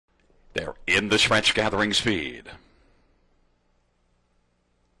They're in the stretch, gathering speed.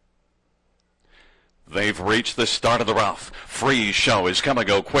 They've reached the start of the rough. Free Show is going to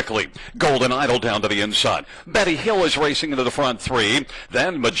go quickly. Golden Idol down to the inside. Betty Hill is racing into the front three.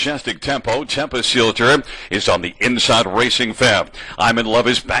 Then Majestic Tempo. Tempest Silger is on the inside racing fifth. I'm in Love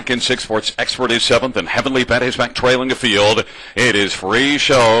is back in sixth. Sports Expert is seventh. And Heavenly Bet is back trailing the field. It is Free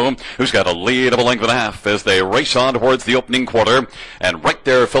Show who's got a lead of a length and a half as they race on towards the opening quarter. And right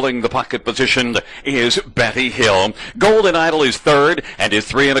there filling the pocket position is Betty Hill. Golden Idol is third and is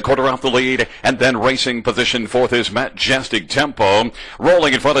 3 1/4 off the lead. And then racing position fourth is Majestic Tempo.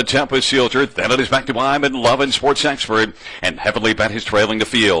 Rolling in front of Tempest Silger. Then it is back to I'm in Love and Sports Expert. And Heavenly Bet is trailing the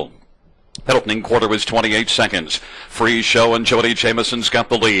field. That opening quarter was 28 seconds. Free Show and Jody Jamieson's got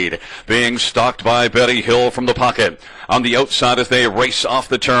the lead. Being stalked by Betty Hill from the pocket. On the outside as they race off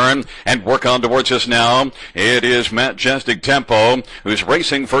the turn and work on towards us now, it is Majestic Tempo who's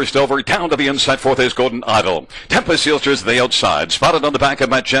racing first over. Down to the inside fourth is Golden Idol. Tempest Silger's to the outside. Spotted on the back of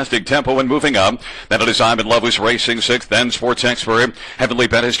Majestic Tempo and moving up. Then it is I'm in Love who's racing sixth. Then Sports Expert. Heavenly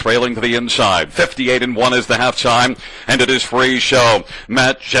Bet is trailing to the inside. 58-1 is the halftime. And it is Free Show.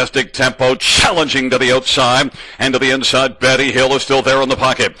 Majestic Tempo challenging to the outside and to the inside. Betty Hill is still there in the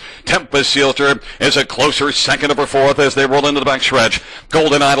pocket. Tempest Silger is a closer second over fourth as they roll into the backstretch.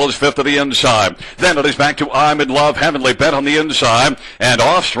 Golden Idol is fifth to the inside. Then it is back to I'm in Love. Heavenly Bet on the inside and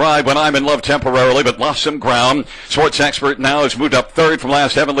off stride when I'm in Love temporarily but lost some ground. Sports Expert now has moved up third from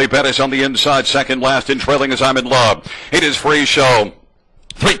last. Heavenly Bet is on the inside second last and trailing as I'm in Love. It is Free Show.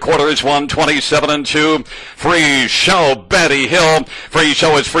 3/4 1, 27-2. Free Show, Betty Hill. Free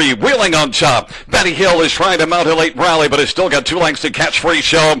Show is free wheeling on top. Betty Hill is trying to mount a late rally, but has still got 2 lengths to catch Free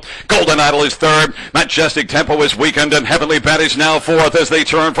Show. Golden Idol is third. Majestic Tempo is weakened, and Heavenly Bet is now fourth as they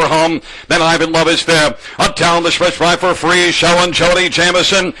turn for home. Then I'm in Love is fifth. Up down the stretch drive for Free Show and Jody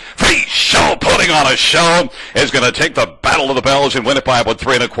Jamieson. Free Show putting on a show is going to take the Battle of the Bells and win it by about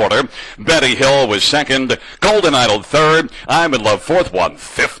 3 1/4. Betty Hill was second. Golden Idol third. I'm in Love fourth.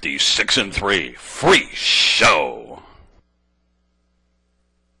 56-3. Free Show.